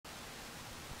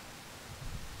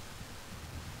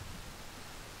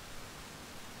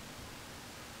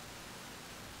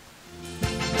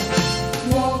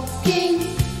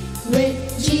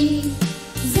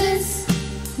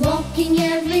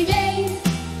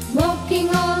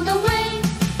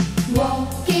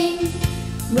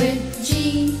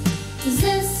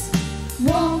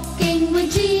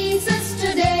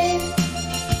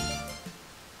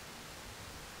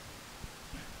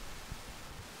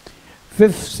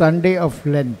fifth Sunday of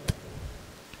Lent.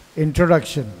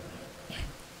 Introduction.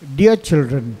 Dear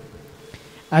children,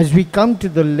 as we come to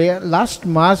the last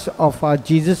Mass of our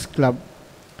Jesus Club,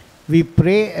 we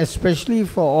pray especially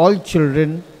for all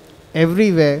children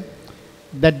everywhere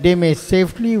that they may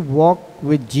safely walk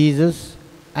with Jesus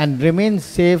and remain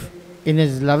safe in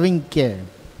His loving care.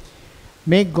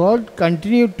 May God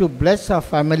continue to bless our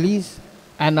families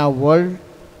and our world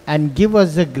and give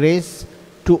us the grace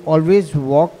to always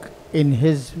walk in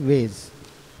His ways.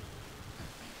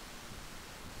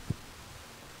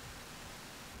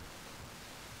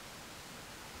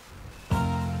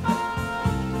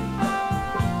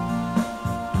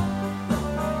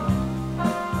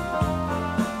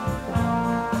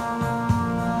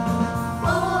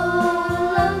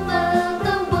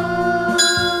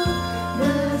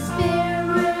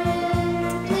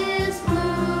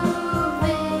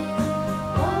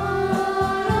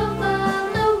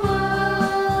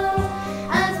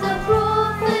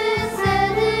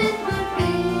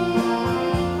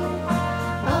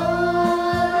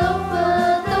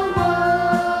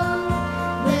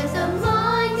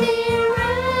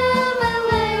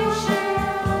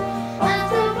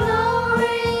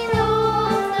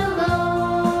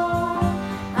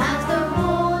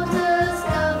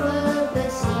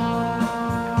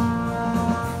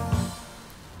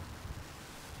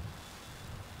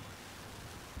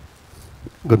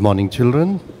 Good morning,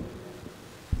 children.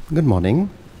 Good morning.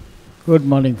 Good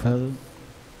morning, Father.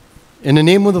 In the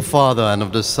name of the Father, and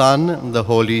of the Son, and the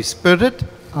Holy Spirit,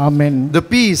 Amen. the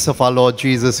peace of our Lord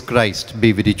Jesus Christ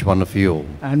be with each one of you.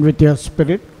 And with your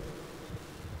spirit.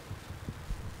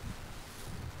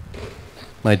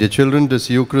 My dear children, this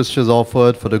Eucharist is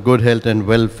offered for the good health and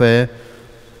welfare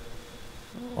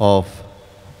of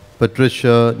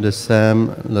Patricia de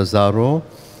Sam Lazaro,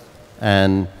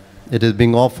 and it is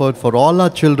being offered for all our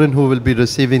children who will be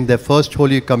receiving their first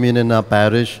Holy Communion in our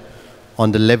parish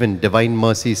on the 11th, Divine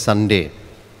Mercy Sunday,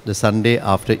 the Sunday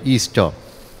after Easter.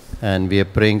 And we are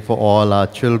praying for all our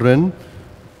children,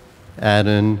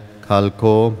 Aaron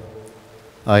Kalko,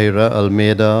 Ira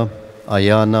Almeida,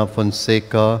 Ayana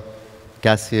Fonseca,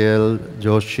 Cassiel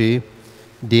Joshi,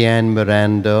 Deanne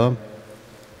Miranda,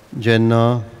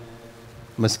 Jenna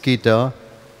Mosquita,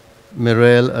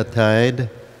 Mirel Athaid,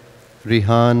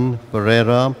 Rihan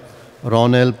Pereira,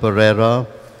 Ronel Pereira,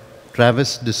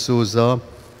 Travis D'Souza,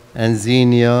 and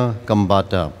Xenia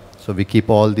Kambata. So we keep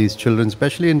all these children,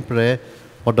 especially in prayer.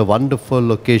 What a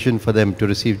wonderful occasion for them to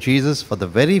receive Jesus for the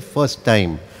very first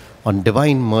time on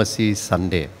Divine Mercy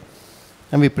Sunday.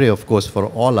 And we pray, of course, for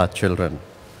all our children.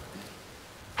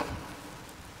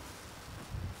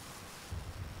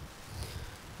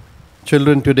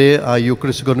 Children, today our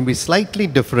Eucharist is going to be slightly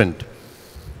different.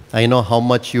 I know how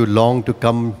much you long to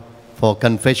come for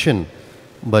confession,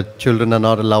 but children are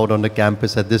not allowed on the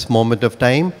campus at this moment of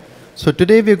time. So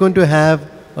today we are going to have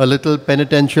a little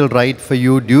penitential rite for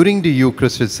you during the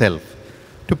Eucharist itself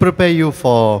to prepare you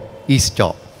for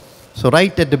Easter. So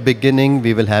right at the beginning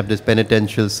we will have this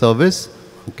penitential service.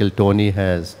 Uncle Tony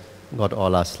has got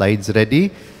all our slides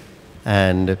ready,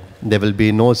 and there will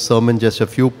be no sermon, just a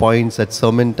few points at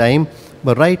sermon time.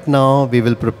 But right now we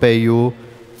will prepare you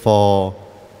for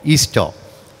Easter,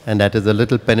 and that is a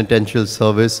little penitential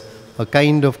service, a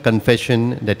kind of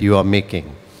confession that you are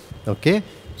making. Okay,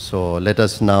 so let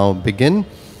us now begin.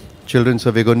 Children, so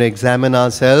we're going to examine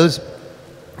ourselves,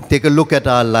 take a look at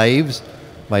our lives.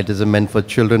 Why it isn't meant for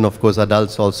children, of course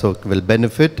adults also will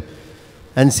benefit,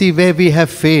 and see where we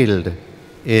have failed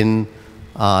in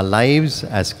our lives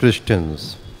as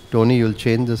Christians. Tony, you'll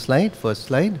change the slide, first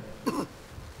slide.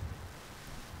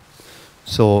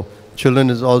 So children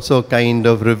is also a kind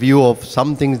of review of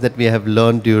some things that we have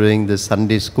learned during the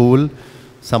Sunday school,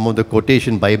 some of the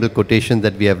Bible quotations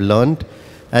that we have learned.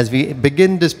 As we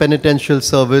begin this penitential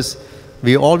service,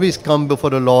 we always come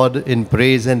before the Lord in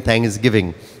praise and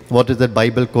thanksgiving. What is that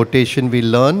Bible quotation we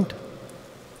learned?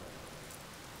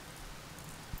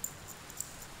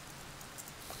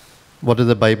 What is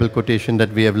the Bible quotation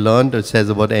that we have learned? It says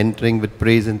about entering with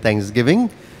praise and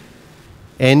thanksgiving.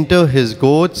 Enter his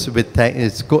gates with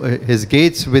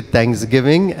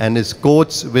thanksgiving and his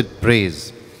courts with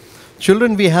praise.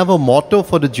 Children, we have a motto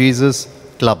for the Jesus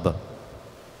Club.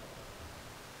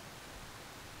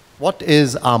 What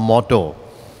is our motto,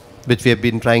 which we have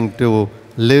been trying to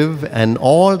live, and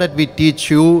all that we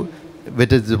teach you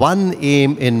with its one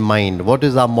aim in mind? What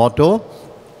is our motto?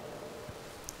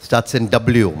 Starts in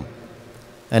W.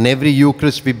 And every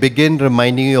Eucharist we begin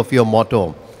reminding you of your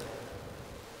motto.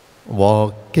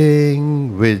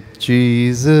 Walking with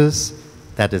Jesus.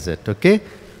 That is it, okay?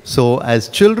 So as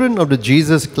children of the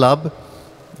Jesus Club,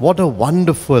 what a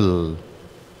wonderful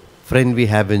friend we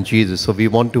have in Jesus. So we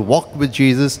want to walk with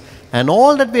Jesus, and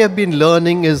all that we have been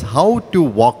learning is how to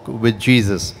walk with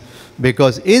Jesus.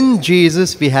 Because in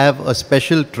Jesus we have a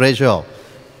special treasure.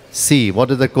 See,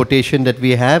 what is the quotation that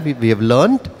we have? We have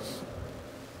learned.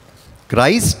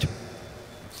 Christ,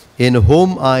 in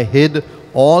whom I hid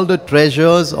all the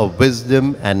treasures of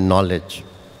wisdom and knowledge.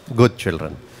 Good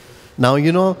children.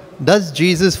 Now, does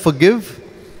Jesus forgive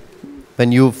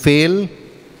when you fail?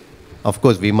 Of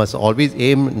course, we must always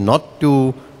aim not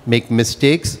to make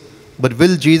mistakes. But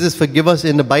will Jesus forgive us?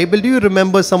 In the Bible, do you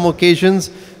remember some occasions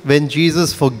when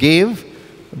Jesus forgave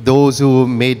those who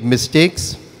made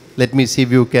mistakes? Let me see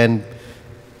if you can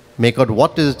make out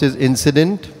what is this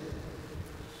incident.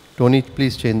 Tony,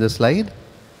 please change the slide.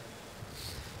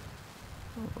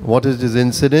 What is this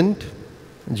incident?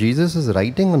 Jesus is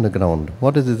writing on the ground.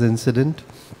 What is this incident?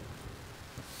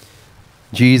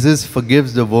 Jesus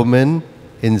forgives the woman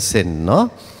in sin,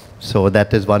 no? So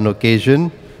that is one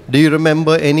occasion. Do you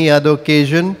remember any other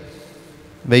occasion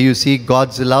where you see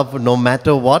God's love no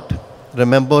matter what?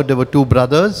 Remember there were two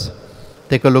brothers.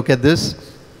 Take a look at this.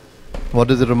 What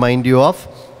does it remind you of?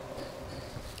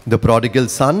 The prodigal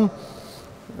son.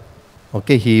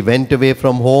 Okay, he went away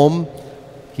from home.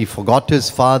 He forgot his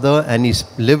father and he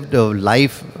lived a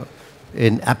life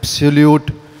in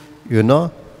absolute,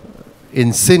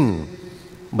 in sin.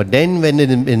 But then when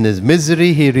in his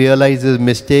misery, he realizes his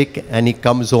mistake and he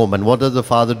comes home. And what does the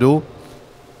father do?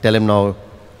 Tell him now,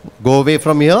 go away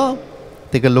from here.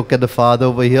 Take a look at the father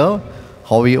over here.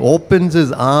 How he opens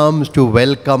his arms to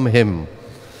welcome him.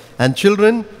 And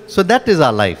children, so that is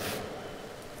our life.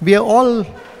 We are all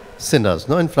sinners,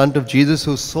 in front of Jesus,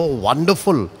 who's so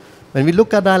wonderful. When we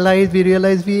look at our lives, we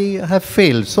realize we have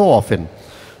failed so often.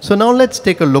 So now let's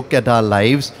take a look at our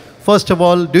lives. First of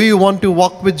all, do you want to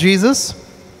walk with Jesus?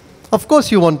 Of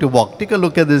course you want to walk. Take a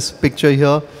look at this picture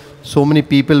here. So many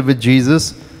people with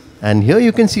Jesus. And here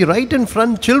you can see right in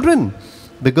front children.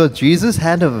 Because Jesus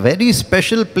had a very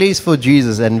special place for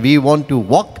Jesus. And we want to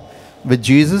walk with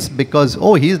Jesus because,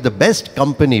 he is the best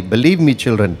company. Believe me,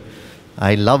 children.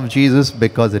 I love Jesus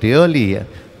because really,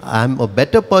 I'm a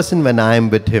better person when I am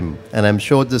with him. And I'm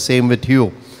sure the same with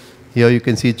you. Here you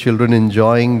can see children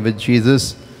enjoying with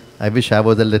Jesus. I wish I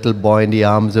was a little boy in the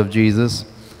arms of Jesus.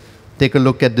 Take a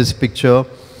look at this picture.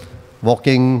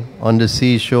 Walking on the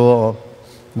seashore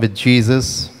with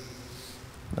Jesus.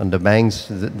 On the banks,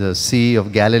 the Sea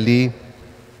of Galilee.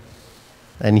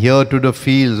 And here to the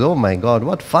fields. Oh my God,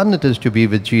 what fun it is to be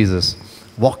with Jesus.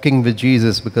 Walking with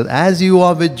Jesus. Because as you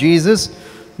are with Jesus,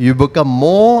 you become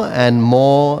more and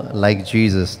more like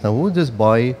Jesus. Now, who's this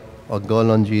boy or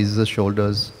girl on Jesus'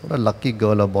 shoulders? What a lucky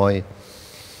girl or boy.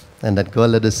 And that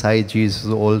girl at the side,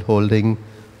 Jesus holding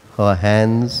her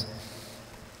hands.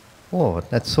 Oh,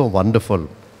 that's so wonderful.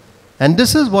 And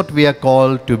this is what we are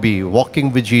called to be,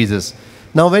 walking with Jesus.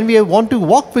 Now, when we want to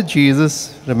walk with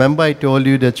Jesus, remember I told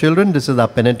you, dear children, this is our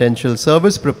penitential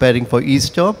service, preparing for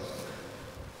Easter.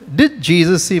 Did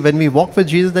Jesus see, when we walk with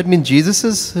Jesus, that means Jesus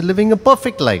is living a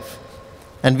perfect life.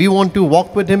 And we want to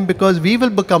walk with him because we will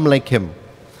become like him.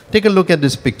 Take a look at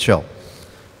this picture.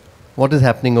 What is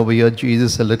happening over here?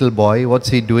 Jesus, a little boy, what's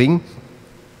he doing?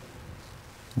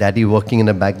 Daddy working in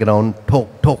the background,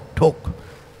 talk, talk, talk.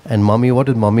 And mommy, what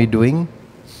is mommy doing?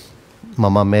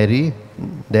 Mama Mary,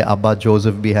 their Abba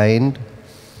Joseph behind.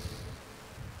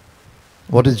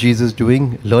 What is Jesus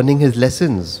doing? Learning his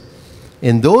lessons.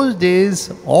 In those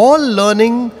days, all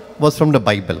learning was from the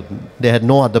Bible. They had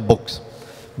no other books.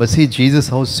 But see Jesus,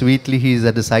 how sweetly he is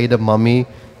at the side of mommy,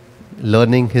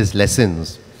 learning his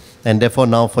lessons. And therefore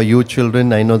now for you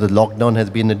children, I know the lockdown has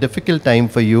been a difficult time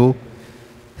for you.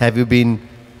 Have you been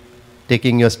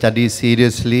taking your studies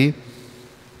seriously?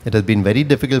 It has been very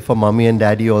difficult for mommy and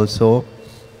daddy also,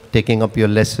 taking up your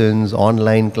lessons,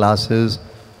 online classes.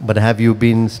 But have you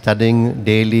been studying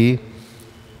daily?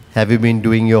 Have you been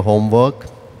doing your homework?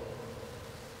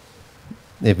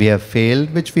 If we have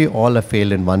failed, which we all have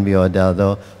failed in one way or the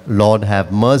other, Lord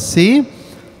have mercy.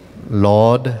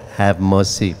 Lord have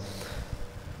mercy.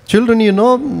 Children,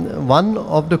 one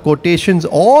of the quotations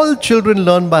all children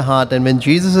learn by heart, and when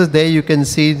Jesus is there, you can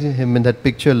see him in that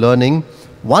picture learning.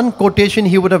 One quotation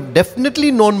he would have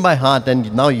definitely known by heart,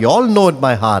 and now you all know it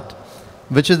by heart.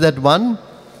 Which is that one?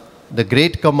 The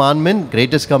greatest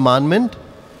commandment.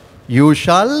 You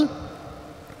shall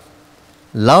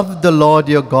love the Lord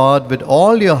your God with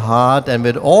all your heart and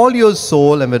with all your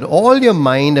soul and with all your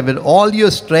mind and with all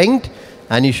your strength,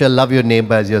 and you shall love your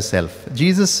neighbor as yourself.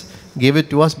 Jesus gave it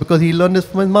to us because he learned this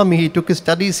from his mommy. He took his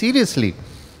studies seriously.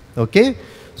 Okay?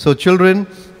 So children,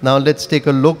 now let's take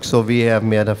a look. So we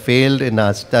have failed in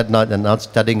our not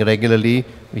studying regularly.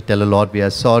 We tell the Lord we are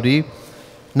sorry.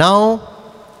 Now,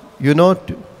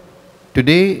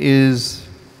 today is,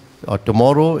 or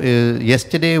tomorrow is,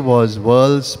 yesterday was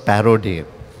World Sparrow Day.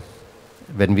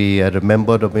 When we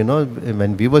remembered,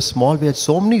 when we were small, we had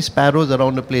so many sparrows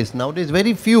around the place. Nowadays,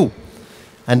 very few.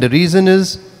 And the reason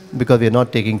is because we are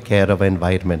not taking care of our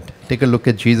environment. Take a look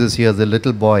at Jesus here as a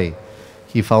little boy.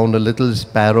 He found a little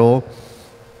sparrow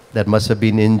that must have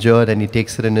been injured and he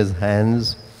takes it in his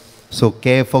hands. So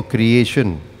care for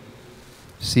creation.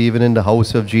 See, even in the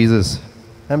house of Jesus,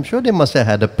 I'm sure they must have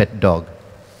had a pet dog.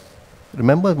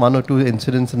 Remember one or two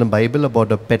incidents in the Bible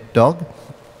about a pet dog?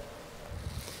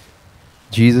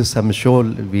 Jesus, I'm sure,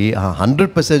 we are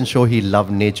 100% sure he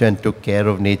loved nature and took care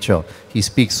of nature. He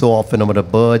speaks so often about the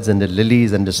birds and the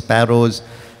lilies and the sparrows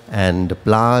and the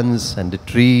plants and the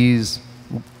trees.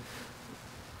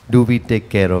 Do we take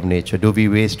care of nature? Do we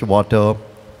waste water?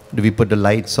 Do we put the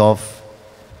lights off?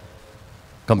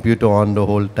 Computer on the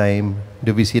whole time?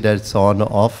 Do we see that it's on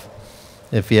or off?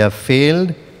 If we have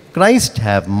failed, Christ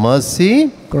have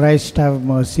mercy. Christ have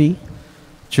mercy.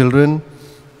 Children,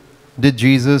 did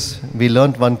Jesus, we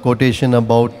learnt one quotation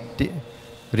about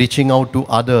reaching out to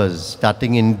others,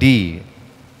 starting in D.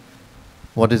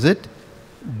 What is it?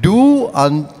 Do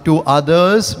unto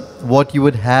others what you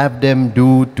would have them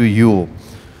do to you.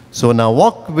 So now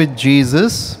walk with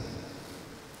Jesus.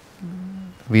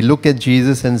 We look at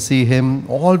Jesus and see him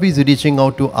always reaching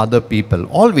out to other people.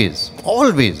 Always,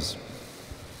 always.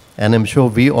 And I'm sure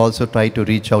we also try to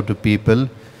reach out to people.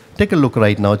 Take a look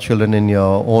right now, children, in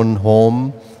your own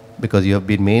home, because you have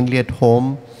been mainly at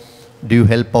home. Do you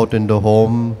help out in the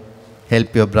home?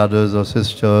 Help your brothers or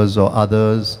sisters or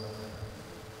others?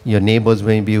 Your neighbors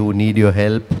maybe who need your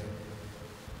help?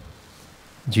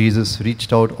 Jesus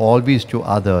reached out always to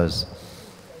others.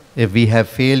 If we have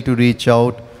failed to reach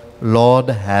out, Lord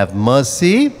have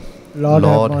mercy.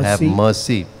 Lord have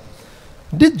mercy.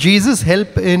 Did Jesus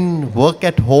help in work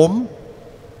at home?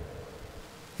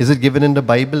 Is it given in the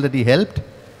Bible that he helped?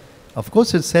 Of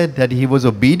course it said that he was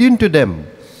obedient to them.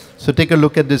 So take a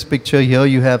look at this picture here.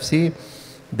 You have, see,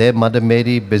 there Mother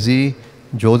Mary busy,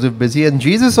 Joseph busy, and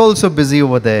Jesus also busy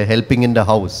over there helping in the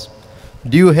house.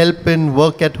 Do you help in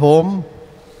work at home?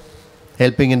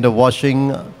 Helping in the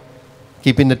washing,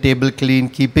 keeping the table clean,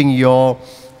 keeping your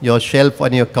shelf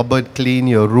and your cupboard clean,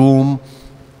 your room,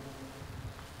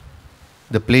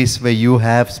 the place where you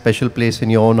have special place in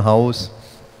your own house.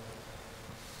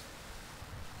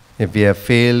 If we have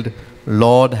failed,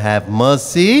 Lord have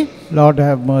mercy. Lord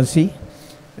have mercy.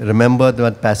 Remember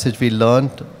that passage we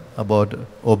learned about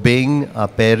obeying our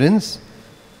parents?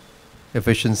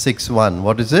 Ephesians 6:1.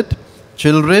 What is it?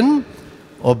 Children,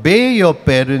 obey your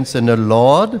parents in the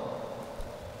Lord.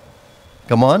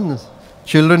 Come on.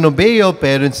 Children, obey your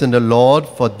parents in the Lord,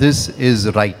 for this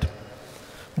is right.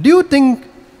 Do you think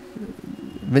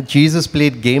when Jesus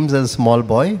played games as a small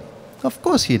boy? Of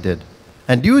course he did.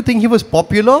 And do you think he was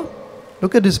popular?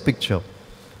 Look at this picture.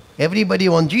 Everybody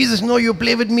wants, Jesus, no, you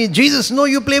play with me. Jesus, no,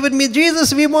 you play with me.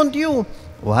 Jesus, we want you.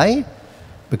 Why?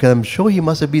 Because I'm sure he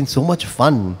must have been so much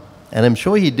fun. And I'm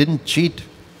sure he didn't cheat.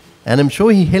 And I'm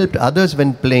sure he helped others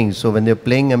when playing. So when they're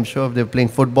playing, I'm sure if they're playing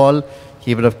football,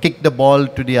 he would have kicked the ball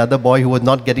to the other boy who was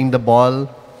not getting the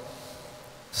ball.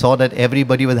 Saw that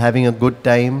everybody was having a good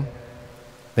time.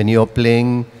 When you're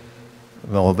playing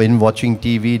or when watching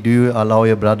TV, do you allow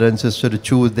your brother and sister to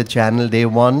choose the channel they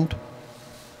want?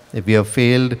 If you have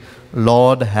failed,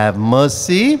 Lord have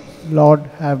mercy. Lord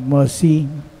have mercy.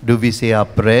 Do we say our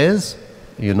prayers?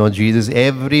 You know, Jesus,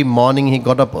 every morning he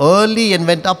got up early and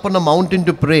went up on a mountain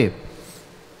to pray.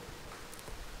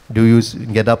 Do you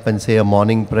get up and say your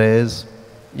morning prayers,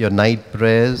 your night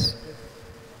prayers,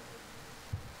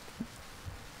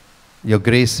 your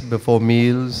grace before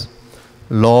meals?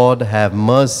 Lord have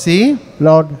mercy.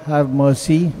 Lord have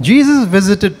mercy. Jesus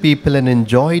visited people and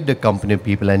enjoyed the company of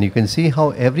people, and you can see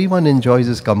how everyone enjoys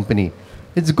his company.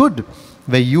 It's good.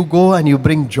 Where you go and you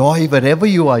bring joy wherever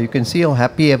you are. You can see how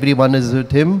happy everyone is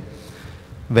with him.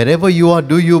 Wherever you are,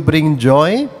 do you bring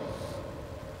joy?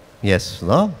 Yes,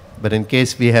 no? But in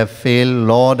case we have failed,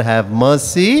 Lord have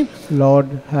mercy.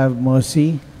 Lord have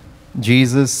mercy.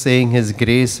 Jesus saying his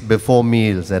grace before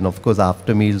meals and of course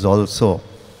after meals also.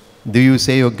 Do you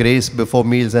say your grace before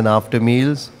meals and after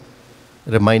meals?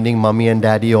 Reminding mommy and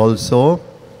daddy also.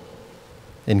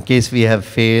 In case we have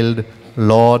failed,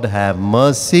 Lord have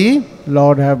mercy.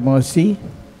 Lord have mercy.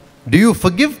 Do you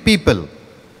forgive people?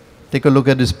 Take a look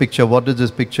at this picture. What does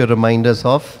this picture remind us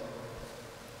of?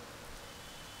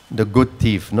 The good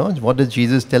thief, no? What does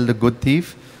Jesus tell the good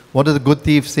thief? What does the good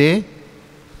thief say?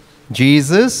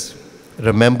 Jesus,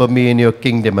 remember me in your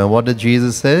kingdom. And what did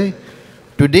Jesus say?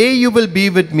 Today you will be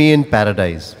with me in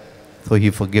paradise. so he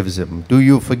forgives him. Do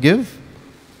you forgive?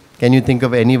 Can you think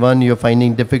of anyone you're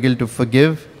finding difficult to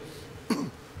forgive?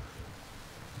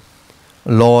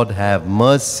 Lord, have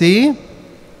mercy.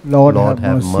 Lord,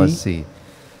 have mercy.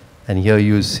 And here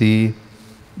you see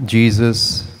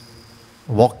Jesus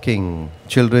walking,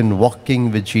 children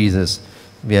walking with Jesus.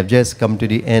 We have just come to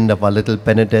the end of our little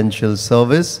penitential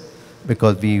service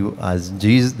because we, as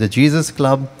the Jesus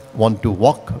Club, want to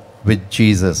walk with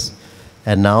Jesus.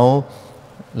 And now,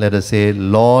 let us say,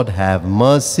 Lord, have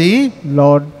mercy.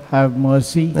 Lord, have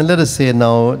mercy. And let us say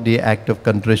now the act of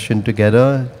contrition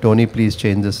together. Tony, please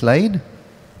change the slide.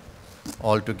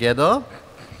 All together.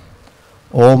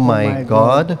 Oh my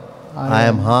God, I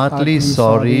am heartily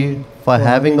sorry for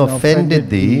having offended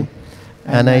thee,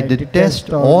 and I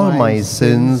detest all my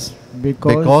sins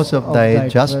because of thy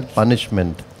just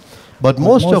punishment. But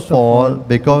most of all,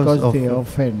 because of they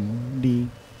offend thee,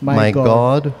 my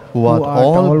God, who art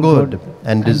all good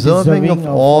and deserving of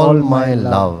all my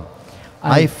love.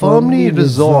 I firmly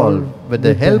resolve, with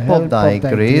the help of thy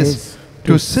grace,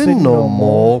 to sin no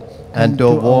more and to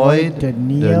avoid the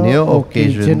near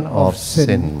occasion of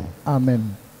sin.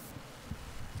 Amen.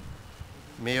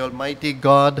 May Almighty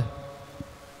God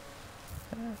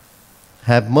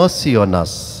have mercy on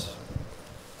us,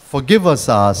 forgive us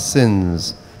our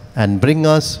sins, and bring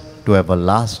us to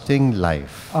everlasting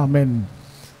life. Amen.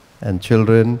 And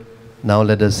children, now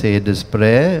let us say this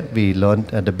prayer. We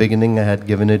learned at the beginning, I had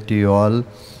given it to you all.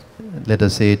 Let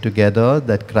us say together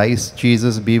that Christ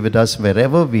Jesus be with us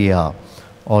wherever we are.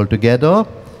 All together.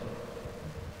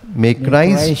 May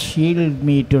Christ shield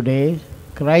me today,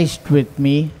 Christ with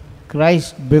me,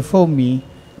 Christ before me,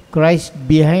 Christ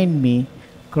behind me,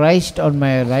 Christ on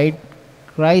my right,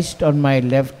 Christ on my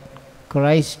left,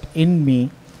 Christ in me,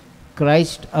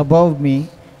 Christ above me,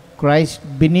 Christ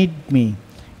beneath me,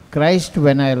 Christ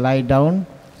when I lie down,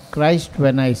 Christ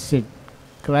when I sit,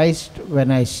 Christ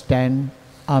when I stand.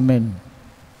 Amen.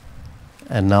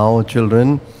 And now,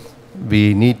 children,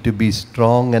 we need to be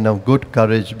strong and of good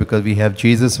courage because we have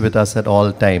Jesus with us at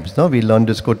all times. No, we learned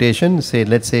this quotation.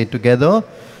 Let's say it together.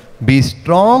 Be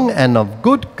strong and of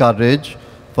good courage,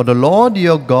 for the Lord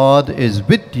your God is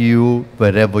with you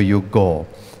wherever you go.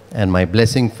 And my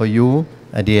blessing for you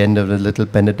at the end of the little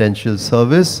penitential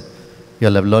service,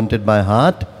 you'll have learnt it by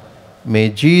heart. May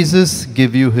Jesus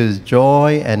give you his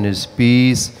joy and his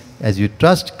peace as you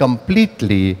trust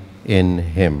completely in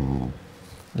him.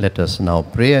 Let us now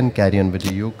pray and carry on with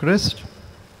the Eucharist.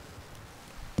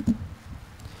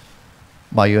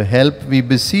 By your help, we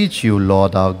beseech you,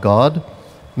 Lord our God,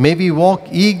 may we walk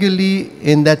eagerly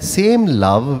in that same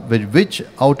love with which,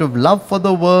 out of love for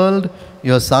the world,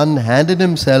 your Son handed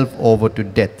himself over to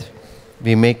death.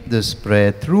 We make this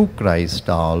prayer through Christ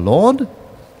our Lord.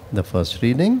 The first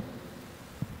reading.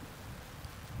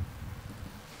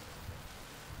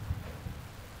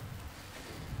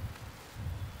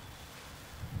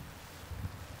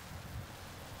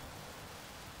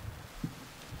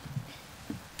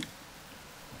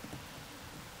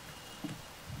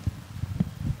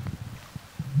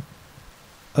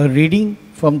 A reading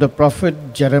from the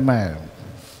prophet Jeremiah.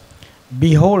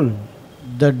 Behold,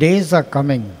 the days are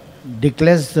coming,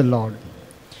 declares the Lord,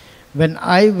 when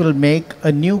I will make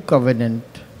a new covenant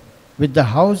with the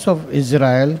house of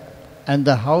Israel and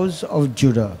the house of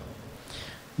Judah,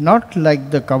 not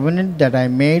like the covenant that I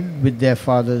made with their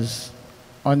fathers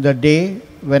on the day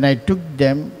when I took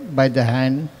them by the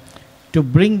hand to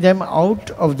bring them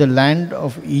out of the land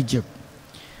of Egypt,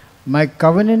 my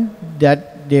covenant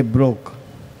that they broke,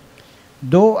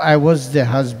 though I was their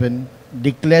husband,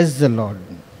 declares the Lord.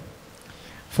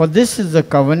 For this is the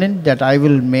covenant that I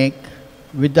will make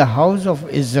with the house of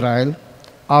Israel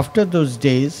after those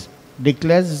days,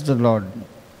 declares the Lord.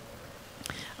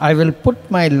 I will put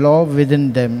my law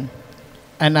within them,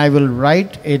 and I will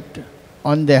write it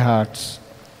on their hearts,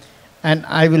 and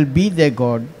I will be their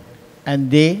God, and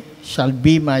they shall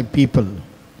be my people.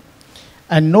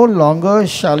 And no longer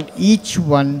shall each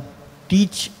one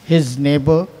teach his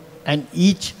neighbor and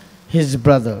each his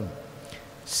brother,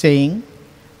 saying,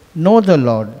 Know the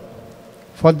Lord,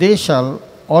 for they shall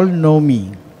all know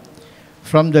me,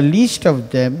 from the least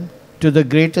of them to the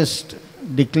greatest,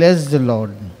 declares the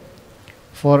Lord.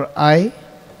 For I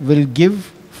will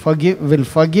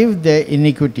forgive their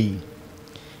iniquity,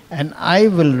 and I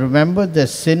will remember their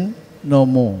sin no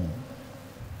more.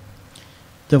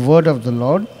 The word of the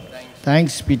Lord.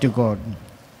 Thanks be to God.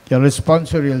 Your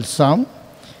responsorial psalm.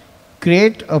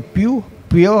 Create a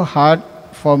pure heart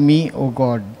for me, O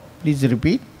God. Please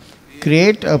repeat.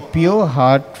 Create a pure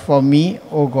heart for me,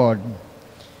 O God.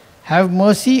 Have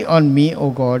mercy on me,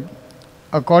 O God,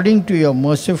 according to your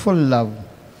merciful love.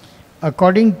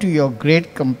 According to your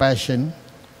great compassion,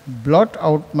 blot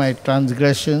out my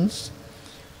transgressions,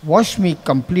 wash me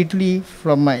completely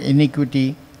from my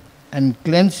iniquity, and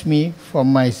cleanse me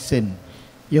from my sin.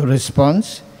 Your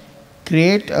response: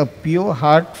 create a pure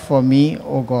heart for me,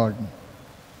 O God.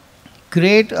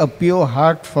 Create a pure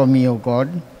heart for me, O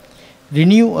God.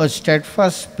 Renew a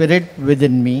steadfast spirit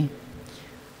within me.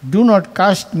 Do not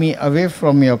cast me away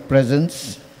from your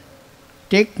presence.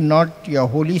 Take not your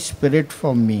Holy Spirit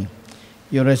from me.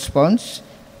 Your response: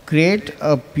 create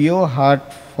a pure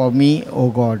heart for me, O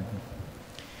God.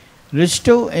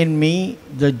 Restore in me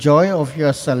the joy of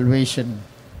your salvation.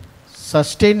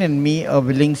 Sustain in me a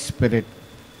willing spirit.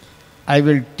 I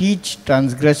will teach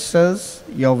transgressors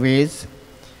your ways,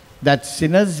 that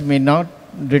sinners may not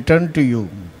return to you.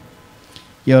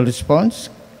 Your response: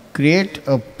 create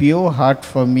a pure heart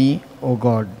for me, O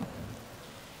God.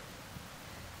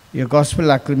 Your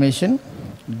gospel acclamation: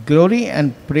 glory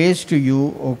and praise to you,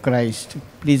 O Christ.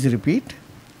 Please repeat.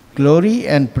 Glory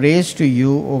and praise to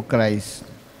you, O Christ.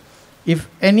 If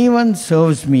anyone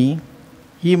serves me,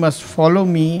 he must follow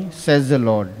me, says the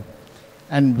Lord.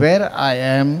 And where I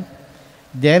am,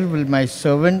 there will my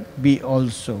servant be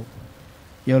also.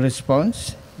 Your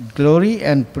response: glory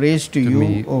and praise to you,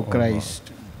 me, O O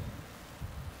Christ.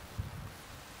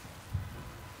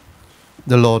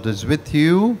 The Lord is with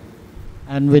you.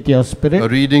 And with your A spirit.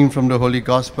 reading from the Holy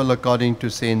Gospel according to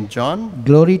St. John.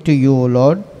 Glory to you, O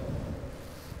Lord.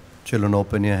 Children,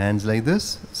 open your hands like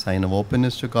this, sign of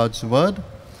openness to God's word.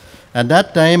 At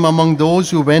that time, among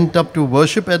those who went up to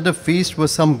worship at the feast were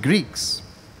some Greeks.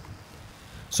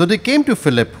 So they came to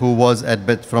Philip, who was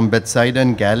from Bethsaida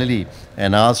in Galilee,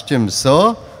 and asked him,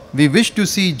 Sir, we wish to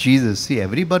see Jesus. See,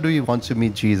 everybody wants to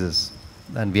meet Jesus.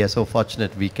 And we are so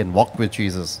fortunate we can walk with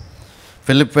Jesus.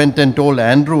 Philip went and told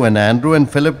Andrew, and Andrew and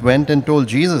Philip went and told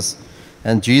Jesus.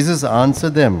 And Jesus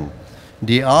answered them,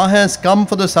 The hour has come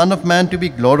for the Son of Man to be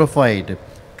glorified.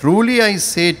 Truly I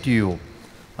say to you,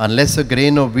 unless a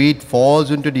grain of wheat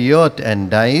falls into the earth and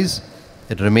dies,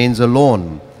 it remains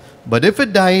alone. But if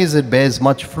it dies, it bears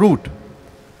much fruit.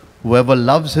 Whoever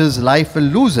loves his life will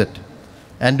lose it,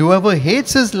 and whoever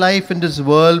hates his life in this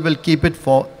world will keep it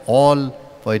for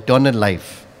eternal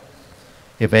life.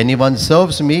 If anyone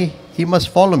serves me, he must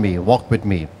follow me, walk with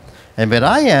me. And where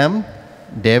I am,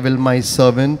 there will my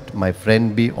servant, my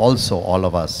friend be also, all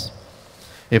of us.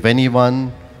 If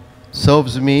anyone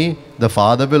serves me, the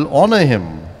Father will honor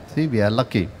him. See, we are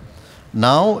lucky.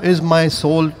 Now is my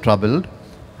soul troubled,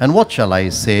 and what shall I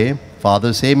say?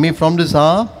 Father, save me from this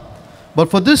hour. But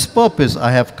for this purpose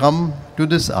I have come to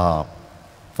this hour.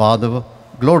 Father,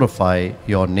 glorify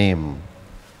your name.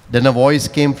 Then a voice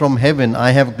came from heaven,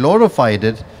 I have glorified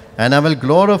it, and I will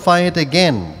glorify it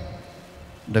again.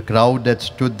 The crowd that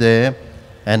stood there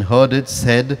and heard it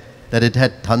said that it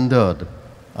had thundered.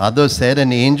 Others said,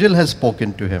 an angel has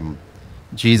spoken to him.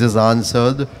 Jesus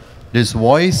answered, This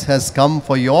voice has come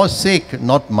for your sake,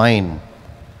 not mine.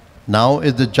 Now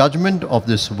is the judgment of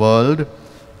this world.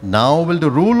 Now will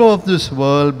the ruler of this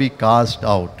world be cast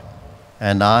out.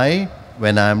 And I,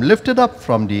 when I am lifted up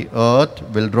from the earth,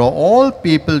 will draw all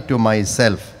people to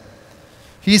myself.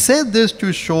 He said this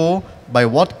to show by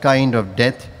what kind of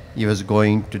death he was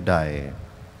going to die.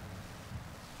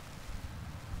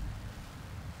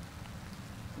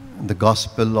 The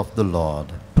Gospel of the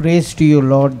Lord. Praise to you,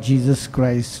 Lord Jesus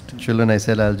Christ. Children, I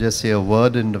said I'll just say a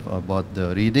word about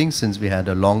the reading since we had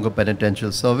a longer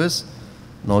penitential service.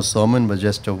 No sermon, but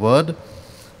just a word.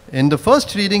 In the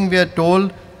first reading, we are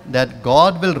told that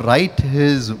God will write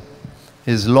His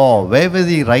law. Where will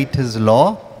He write His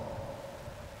law?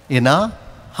 In our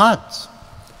hearts.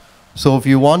 So if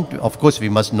you want, of course, we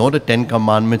must know the 10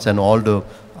 Commandments and all the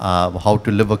how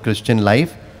to live a Christian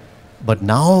life. But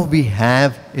now we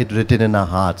have it written in our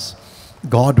hearts.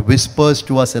 God whispers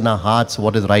to us in our hearts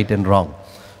what is right and wrong.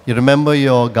 You remember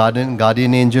your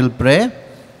guardian angel prayer?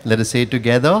 Let us say it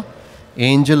together.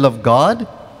 Angel of God,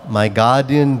 my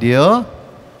guardian dear,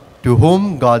 to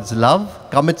whom God's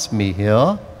love commits me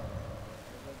here.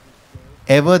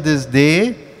 Ever this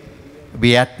day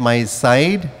be at my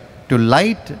side to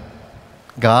light,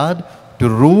 guard, to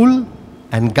rule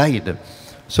and guide.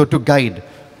 So to guide.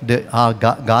 Our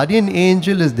guardian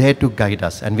angel is there to guide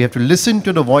us, and we have to listen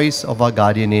to the voice of our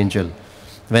guardian angel.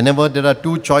 Whenever there are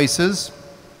two choices,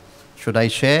 should I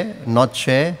share, not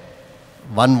share?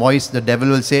 One voice, the devil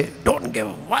will say, don't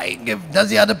give, why give? Does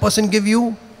the other person give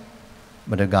you?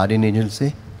 But a guardian angel will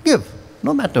say, give,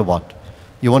 no matter what.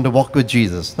 You want to walk with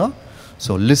Jesus, no?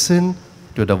 So listen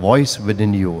to the voice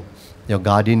within you, your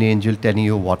guardian angel telling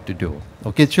you what to do.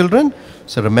 Okay, children?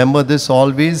 So remember this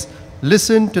always.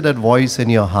 Listen to that voice in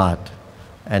your heart.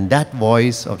 And that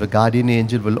voice of the guardian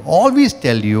angel will always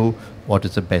tell you what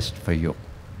is the best for you.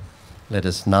 Let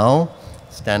us now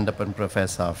stand up and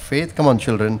profess our faith. Come on,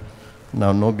 children.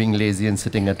 Now, no being lazy and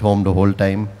sitting at home the whole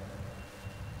time.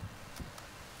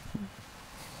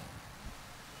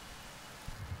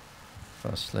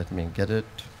 First, let me get it.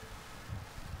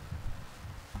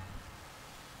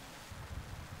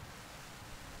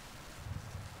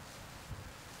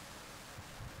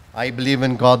 I believe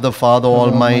in God the Father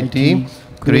Almighty,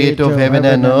 creator of heaven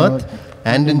and earth,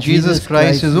 and in Jesus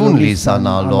Christ, his only Son,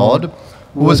 our Lord,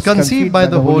 who was conceived by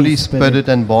the Holy Spirit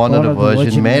and born of the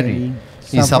Virgin Mary.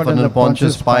 He suffered under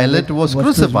Pontius Pilate, was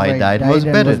crucified, died, was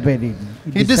buried.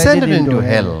 He descended into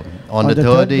hell. On the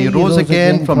third day he rose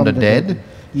again from the dead.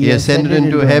 He ascended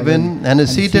into heaven and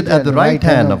is seated at the right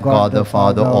hand of God the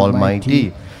Father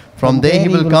Almighty. From there he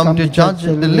will come to judge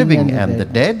the living and the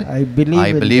dead. I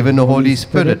believe in the Holy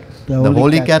Spirit, the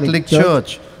Holy Catholic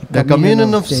Church, the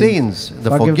communion of saints,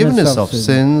 the forgiveness of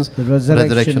sins, the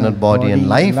resurrection of body and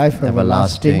life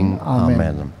everlasting.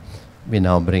 Amen. We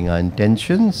now bring our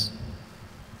intentions.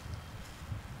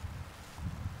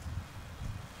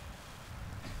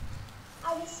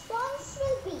 Our response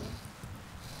will be,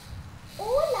 O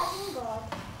loving God,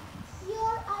 hear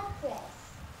our prayers.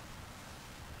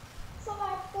 For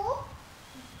our Pope,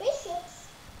 bishops,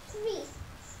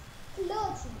 priests,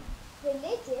 clergy,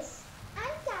 religious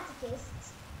and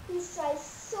catechists who strive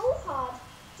so hard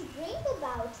to bring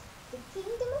about the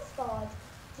kingdom of God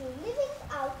through living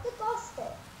out the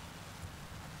gospel.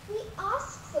 We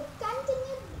ask for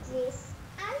continued grace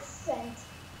and strength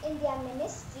in their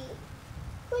ministry.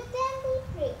 For them we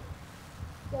pray.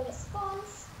 Your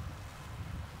response,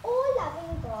 O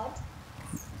loving God,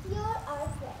 hear our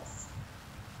prayers.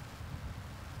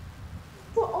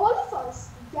 For all of us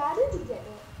gathered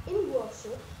together in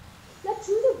worship, that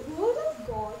through the word of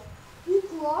God we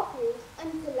cooperate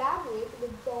and collaborate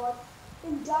with God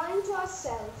in dying to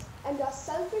ourselves and our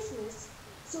selfishness,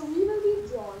 so we will be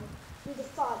drawn to the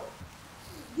Father.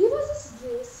 Give us this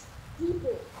grace, we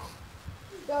pray.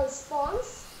 Your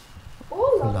response,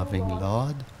 O Loving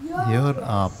Lord, hear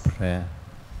our prayer.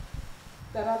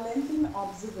 That our Lenten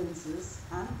observances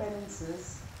and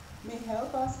penances may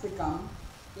help us become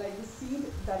like the seed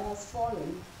that has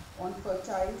fallen on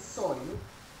fertile soil,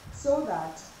 so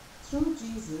that through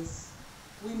Jesus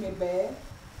we may bear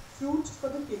fruit for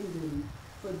the kingdom.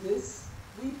 For this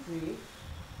we pray.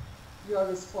 Your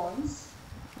response,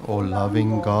 O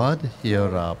loving God,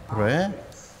 hear our prayer.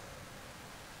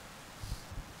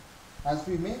 As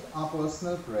we make our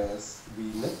personal prayers, we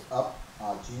lift up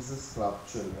our Jesus Club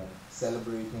children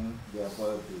celebrating their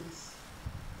birthdays.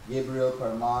 Gabriel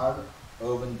Permar,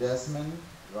 Irvin Desmond,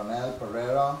 Ronel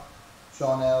Pereira,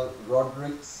 Shonel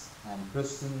Rodriguez, and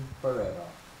Kristen Pereira.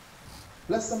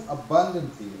 Bless them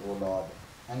abundantly, O Lord,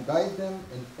 and guide them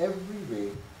in every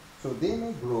way, so they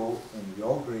may grow in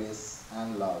your grace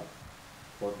and love.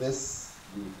 For this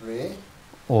we pray.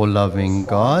 O loving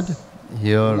God,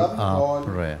 hear Loving our God,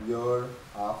 prayer. hear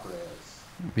our prayers.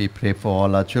 We pray for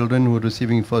all our children who are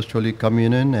receiving First Holy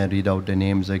Communion. I read out their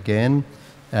names again.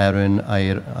 Aaron,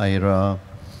 Ira,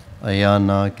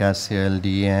 Ayana, Cassiel,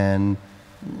 Deanne,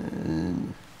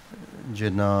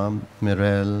 Jenna,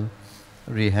 Mirel,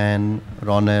 Rehan,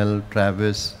 Ronel,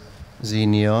 Travis,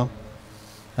 Xenia.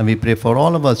 And we pray for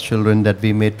all of us children that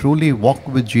we may truly walk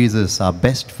with Jesus, our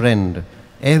best friend,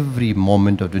 every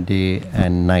moment of the day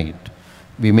and night.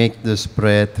 We make this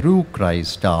prayer through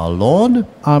Christ our Lord.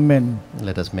 Amen.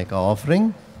 Let us make our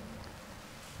offering.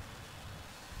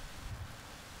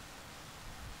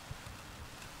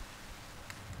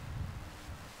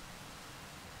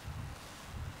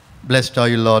 Blessed are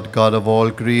you, Lord God of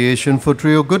all creation, for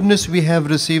through your goodness we have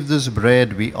received this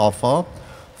bread we offer,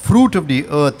 fruit of the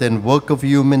earth and work of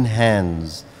human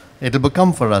hands. It will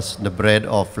become for us the bread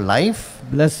of life.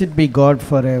 Blessed be God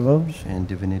forever. Share in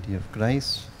divinity of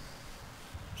Christ.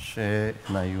 Share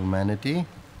in our humanity.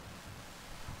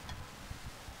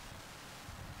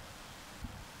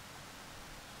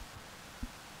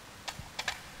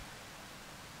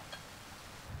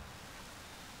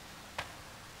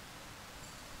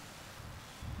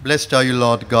 Blessed are you,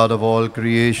 Lord God of all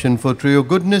creation, for through your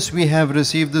goodness we have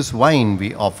received this wine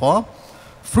we offer,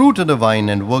 fruit of the vine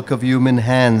and work of human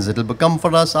hands. It will become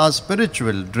for us our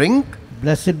spiritual drink.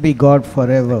 Blessed be God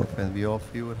forever. When we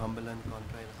offer you with humble and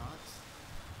contrite hearts,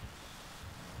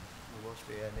 we wash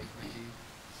away our iniquity,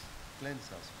 cleanse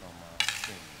us from our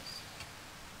sins.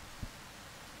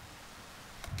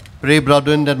 Pray,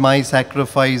 brethren, that my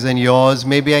sacrifice and yours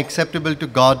may be acceptable to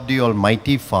God, the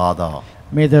Almighty Father.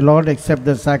 May the Lord accept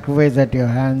the sacrifice at your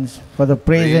hands for the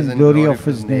praise and glory of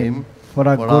his name, for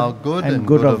our good and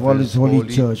good of all His holy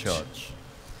church.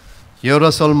 Hear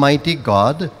us, Almighty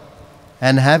God,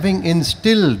 and having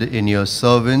instilled in your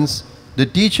servants the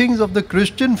teachings of the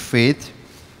Christian faith,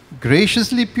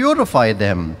 graciously purify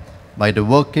them by the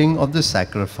working of the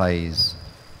sacrifice.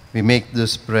 We make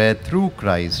this prayer through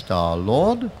Christ our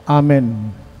Lord.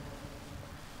 Amen.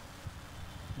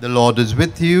 The Lord is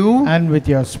with you. And with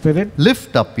your spirit,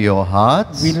 Lift up your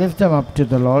hearts. we lift them up to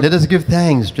the Lord. Let us give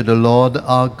thanks to the Lord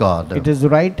our God. It is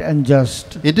right and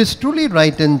just. It is truly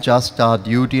right and just, our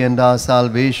duty and our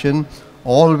salvation,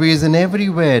 always and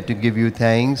everywhere to give you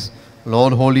thanks,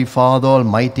 Lord, Holy Father,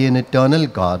 Almighty and Eternal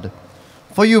God.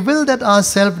 For you will that our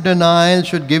self-denial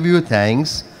should give you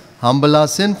thanks, humble our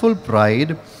sinful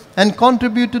pride, and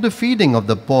contribute to the feeding of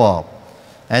the poor.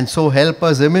 And so help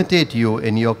us imitate you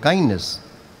in your kindness.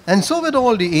 And so with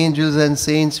all the angels and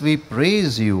saints we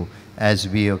praise you as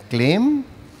we acclaim.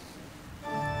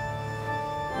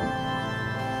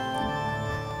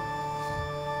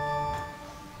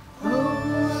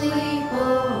 Holy,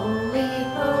 holy,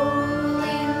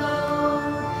 holy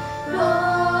Lord,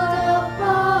 Lord of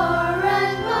power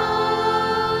and might,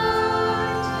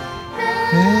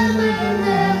 heaven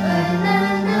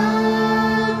and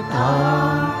earth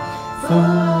are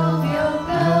full of your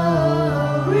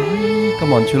glory.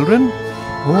 Come on, children.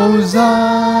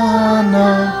 Hosanna,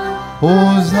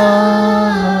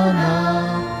 Hosanna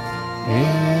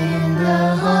in the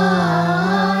highest.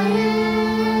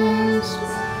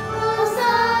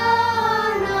 Hosanna,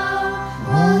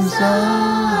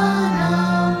 Hosanna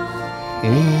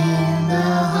in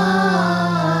the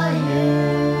highest.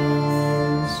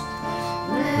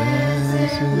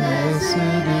 Blessed,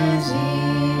 blessed is he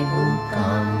who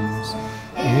comes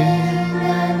in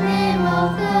the name of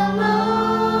the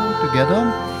Lord. Together.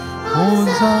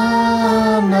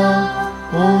 Hosanna,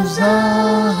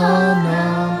 Hosanna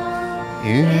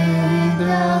in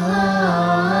the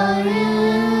highest.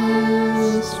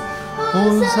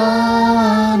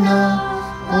 Hosanna,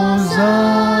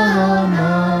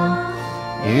 Hosanna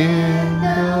in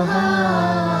the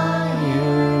highest.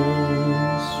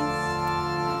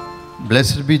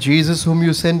 Blessed be Jesus, whom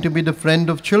you sent to be the friend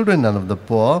of children and of the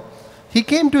poor. He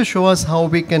came to show us how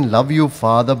we can love you,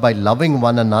 Father, by loving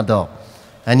one another.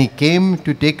 And he came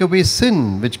to take away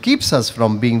sin, which keeps us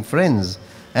from being friends,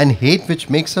 and hate, which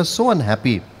makes us so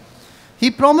unhappy. He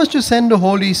promised to send the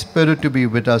Holy Spirit to be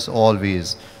with us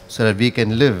always, so that we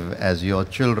can live as your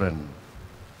children.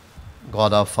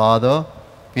 God our Father,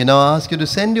 we now ask you to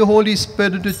send your Holy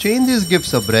Spirit to change these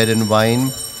gifts of bread and wine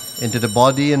into the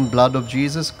body and blood of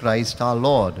Jesus Christ our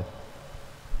Lord.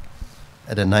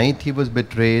 At the night he was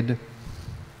betrayed,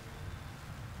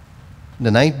 the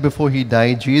night before he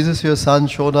died, Jesus, your Son,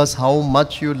 showed us how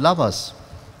much you love us.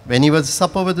 When he was at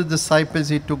supper with the disciples,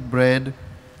 he took bread,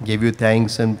 gave you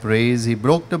thanks and praise. He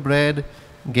broke the bread,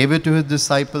 gave it to his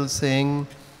disciples, saying,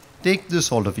 "Take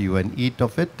this, all of you, and eat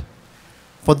of it.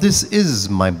 For this is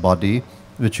my body,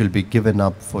 which will be given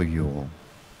up for you."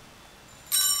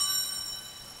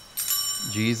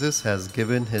 Jesus has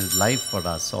given his life for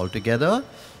us. Altogether,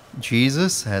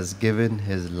 Jesus has given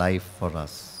his life for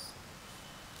us.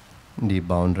 Deep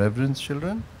bound reverence,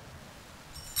 children.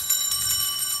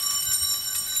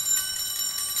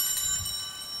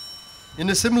 In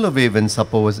a similar way, when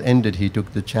supper was ended, he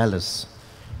took the chalice,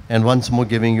 and once more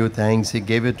giving you thanks, he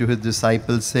gave it to his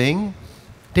disciples, saying,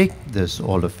 "Take this,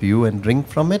 all of you, and drink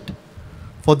from it,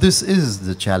 for this is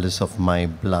the chalice of my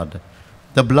blood,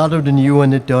 the blood of the new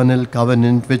and eternal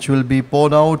covenant, which will be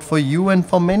poured out for you and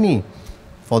for many,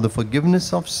 for the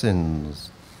forgiveness of sins.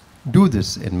 Do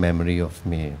this in memory of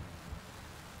me."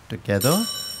 Together,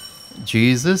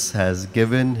 Jesus has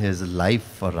given his life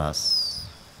for us.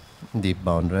 Deep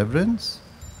bound reverence.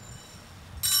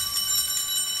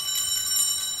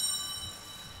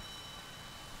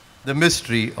 The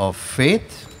mystery of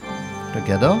faith.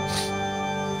 Together.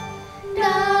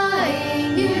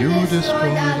 Dying, you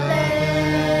destroyed our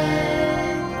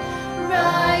land.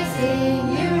 Rising,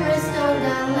 you restored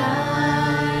our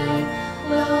life.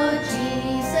 Lord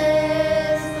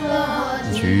Jesus, Lord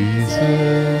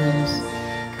Jesus,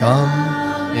 come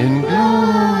in glory.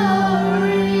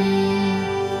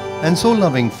 And so,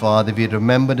 loving Father, we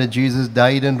remember that Jesus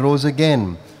died and rose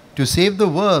again to save the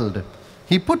world.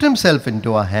 He put himself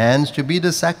into our hands to be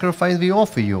the sacrifice we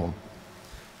offer you.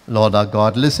 Lord our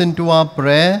God, listen to our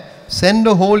prayer. Send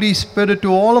the Holy Spirit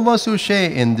to all of us who share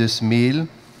in this meal.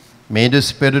 May the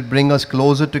Spirit bring us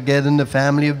closer together in the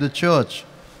family of the Church,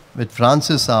 with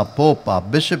Francis, our Pope, our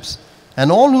bishops,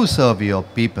 and all who serve your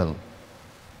people.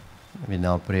 We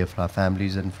now pray for our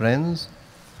families and friends.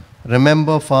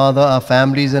 Remember, Father, our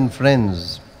families and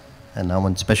friends, and now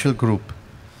one special group.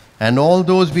 and all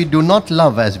those we do not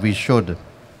love as we should.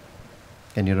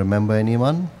 Can you remember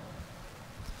anyone?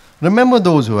 Remember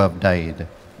those who have died.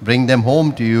 Bring them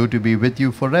home to you to be with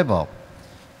you forever.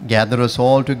 Gather us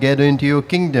all together into your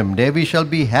kingdom. There we shall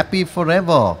be happy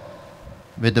forever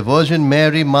with the Virgin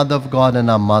Mary, Mother of God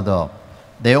and our Mother.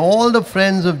 There all the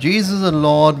friends of Jesus the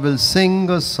Lord will sing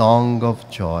a song of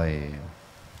joy.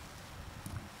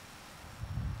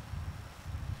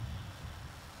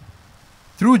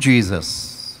 Through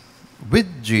Jesus,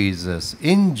 with Jesus,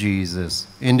 in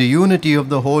the unity of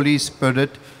the Holy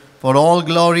Spirit, for all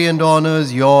glory and honor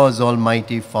is yours,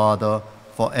 Almighty Father,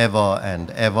 forever and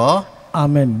ever.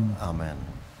 Amen. Amen.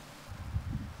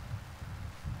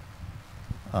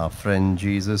 Our friend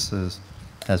Jesus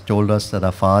has told us that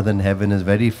our Father in heaven is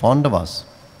very fond of us.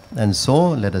 And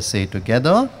so let us say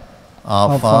together,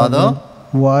 Our Father,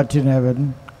 who art in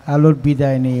heaven, hallowed be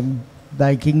thy name.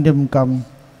 Thy kingdom come,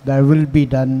 thy will be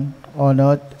done on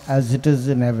earth as it is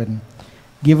in heaven.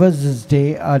 Give us this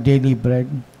day our daily bread,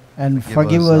 and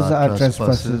forgive us our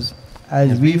trespasses,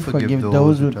 as we forgive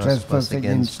those who trespass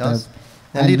against us.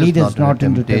 And lead us not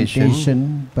into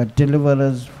temptation, but deliver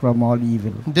us from all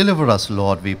evil. Deliver us,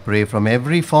 Lord, we pray, from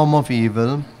every form of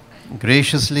evil.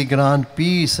 Graciously grant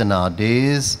peace in our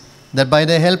days, that by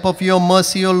the help of your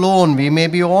mercy alone we may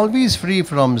be always free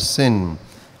from sin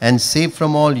and safe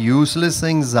from all useless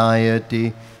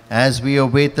anxiety, as we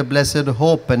await the blessed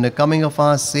hope and the coming of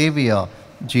our Saviour,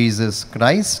 Jesus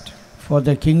Christ. For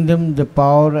the kingdom, the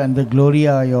power, and the glory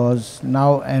are yours,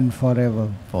 now and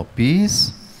forever. For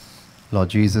peace, Lord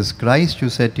Jesus Christ, you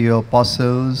said to your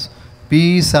apostles,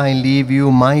 peace I leave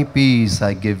you, my peace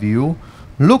I give you.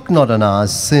 Look not on our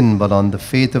sin, but on the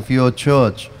faith of your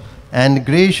church, and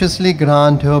graciously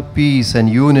grant her peace and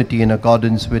unity in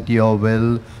accordance with your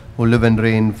will, who live and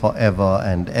reign forever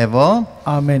and ever.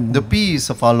 Amen. The peace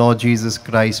of our Lord Jesus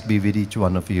Christ be with each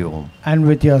one of you. And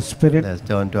with your spirit. Let's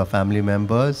turn to our family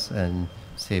members and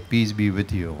say, peace be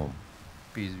with you.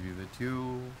 Peace be with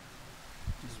you.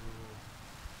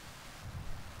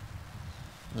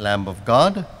 Lamb of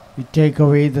God, you take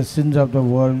away the sins of the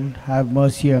world, have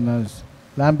mercy on us.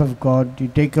 Lamb of God, you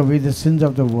take away the sins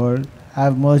of the world,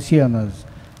 have mercy on us.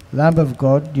 Lamb of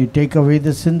God, you take away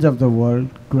the sins of the world,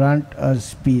 grant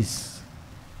us peace.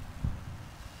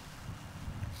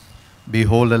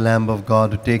 Behold the Lamb of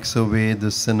God who takes away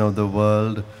the sin of the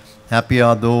world. Happy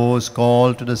are those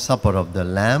called to the supper of the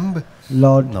Lamb.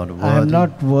 Lord, I am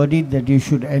not worthy that you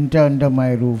should enter under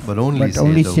my roof, but only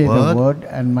say the word,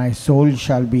 and my soul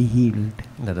shall be healed.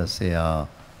 Let us say our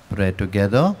prayer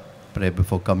together, pray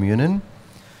before communion.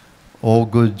 O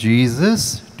good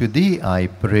Jesus, to thee I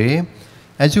pray,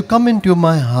 as you come into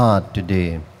my heart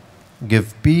today,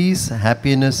 give peace,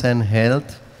 happiness and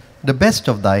health, the best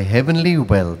of thy heavenly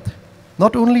wealth,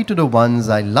 not only to the ones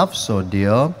I love so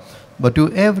dear, but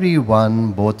to every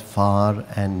one both far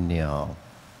and near.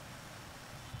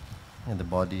 In the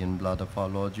body and blood of our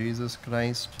Lord Jesus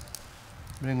Christ,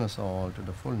 bring us all to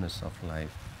the fullness of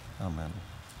life. Amen.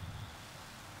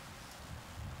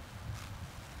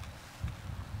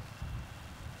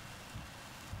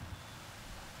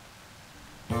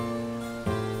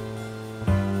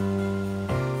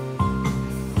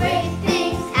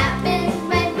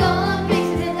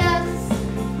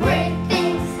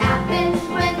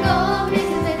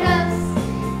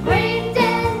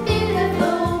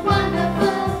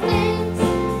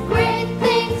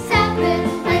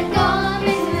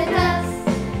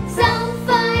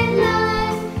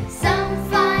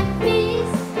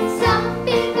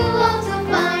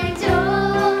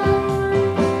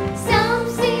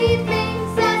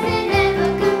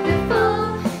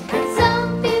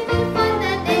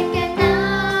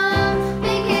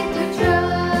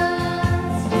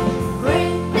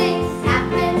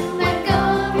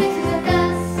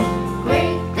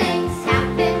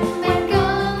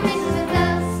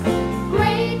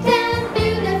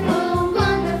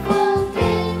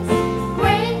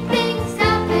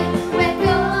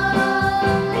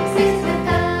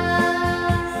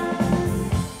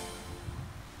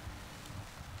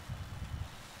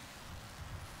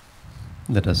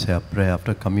 Let us say a prayer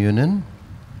after communion.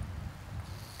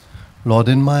 Lord,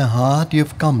 in my heart you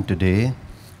have come today.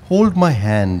 Hold my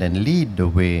hand and lead the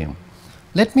way.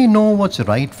 Let me know what's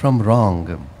right from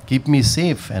wrong. Keep me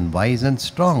safe and wise and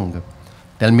strong.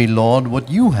 Tell me, Lord, what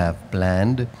you have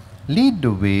planned. Lead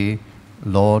the way.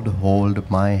 Lord, hold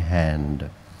my hand.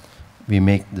 We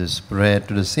make this prayer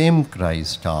to the same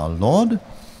Christ our Lord.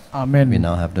 Amen. We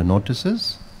now have the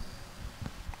notices.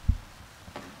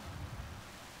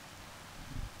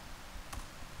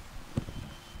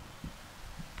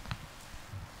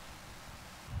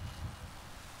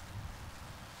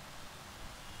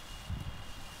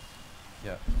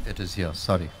 Yeah, it is here,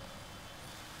 sorry.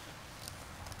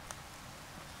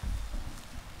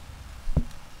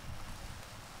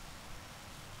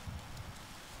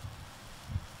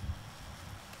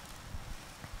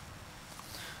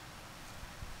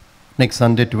 Next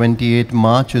Sunday, 28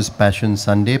 March, is Passion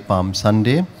Sunday, Palm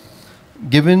Sunday.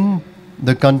 Given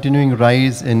the continuing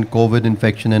rise in COVID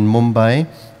infection in Mumbai,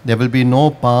 there will be no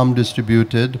palm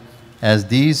distributed, as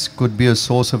these could be a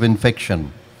source of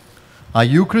infection. Our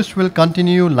Eucharist will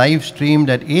continue live streamed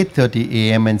at 8:30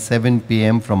 a.m. and 7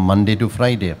 p.m. from Monday to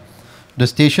Friday. The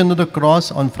Station of the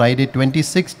Cross on Friday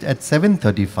 26th at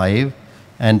 7:35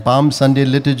 and Palm Sunday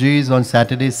liturgies on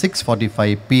Saturday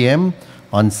 6:45 p.m.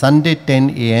 on Sunday 10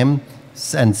 a.m.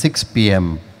 and 6 p.m.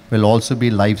 will also be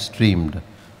live streamed.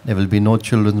 There will be no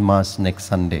children's mass next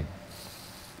Sunday.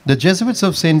 The Jesuits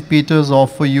of St. Peter's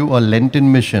offer you a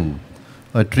Lenten mission,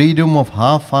 a triduum of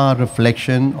half-hour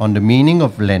reflection on the meaning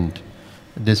of Lent,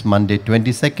 this Monday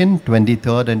 22nd,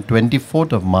 23rd and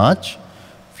 24th of March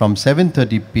from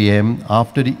 7:30 p.m.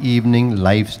 after the evening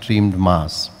live-streamed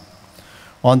Mass.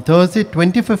 On Thursday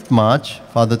 25th March,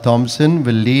 Father Thompson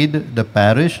will lead the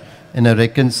parish in a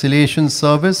reconciliation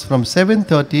service from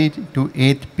 7:30 to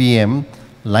 8 p.m.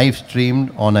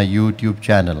 live-streamed on our YouTube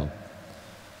channel.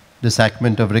 The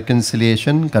Sacrament of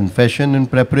Reconciliation, Confession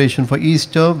and Preparation for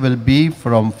Easter will be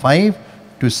from 5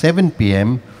 to 7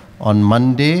 p.m. on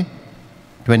Monday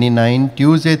 29,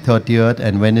 Tuesday 30th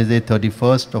and Wednesday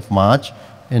 31st of March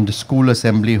in the School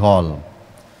Assembly Hall.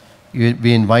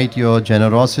 We invite your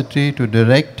generosity to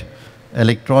direct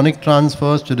electronic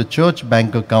transfers to the church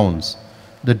bank accounts,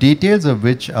 the details of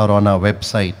which are on our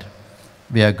website.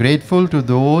 We are grateful to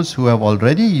those who have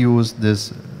already used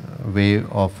this way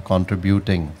of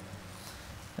contributing.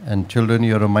 And children,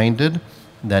 you're reminded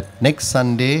that next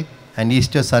Sunday and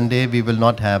Easter Sunday we will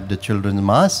not have the children's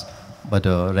mass, but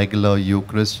a regular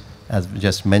Eucharist as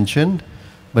just mentioned.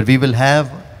 But we will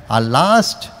have our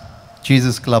last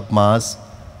Jesus Club Mass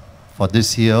for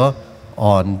this year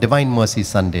on Divine Mercy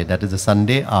Sunday. That is the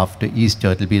Sunday after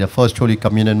Easter. It will be the first Holy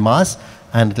Communion Mass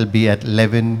and it will be at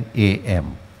 11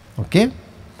 a.m. Okay?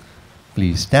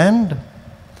 Please stand.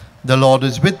 The Lord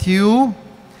is with you,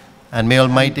 and may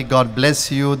Almighty God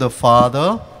bless you, the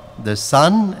Father, the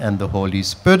Son, and the Holy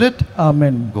Spirit.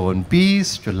 Amen. Go in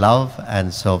peace to love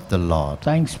and serve the Lord.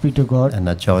 Thanks be to God. And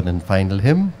adjourn in final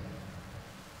hymn.